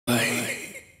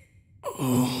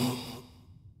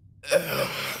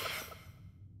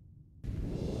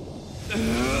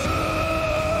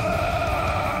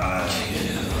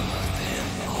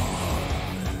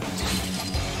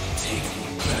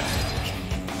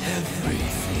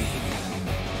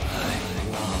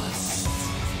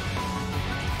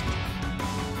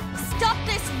Stop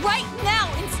this right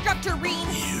now, Instructor Rean!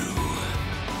 You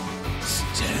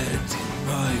stand in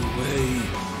my way.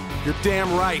 You're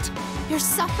damn right. You're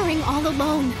suffering all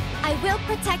alone. I will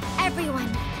protect everyone.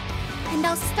 And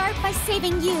I'll start by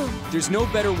saving you. There's no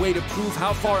better way to prove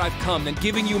how far I've come than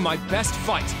giving you my best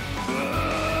fight.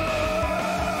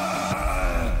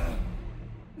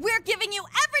 We're giving you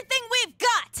everything we've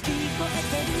got!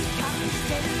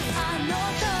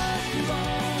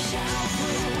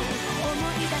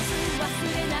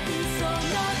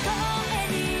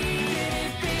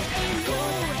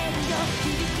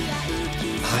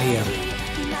 I am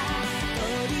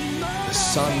the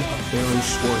son of Baron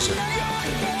Schwarzer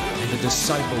and a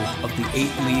disciple of the 8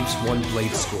 Leaves, 1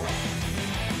 Blade School.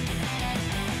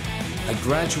 I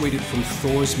graduated from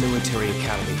Thor's Military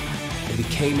Academy and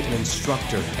became an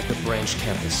instructor at the branch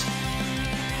campus.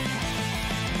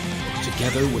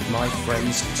 Together with my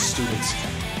friends and students,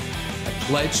 I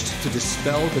pledged to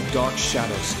dispel the dark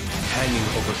shadows hanging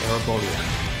over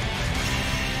Erebonia.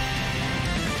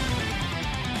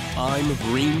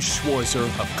 I'm Rean Schwarzer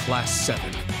of Class 7.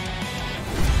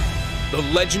 The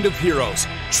Legend of Heroes,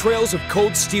 Trails of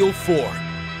Cold Steel 4.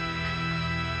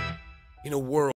 In a world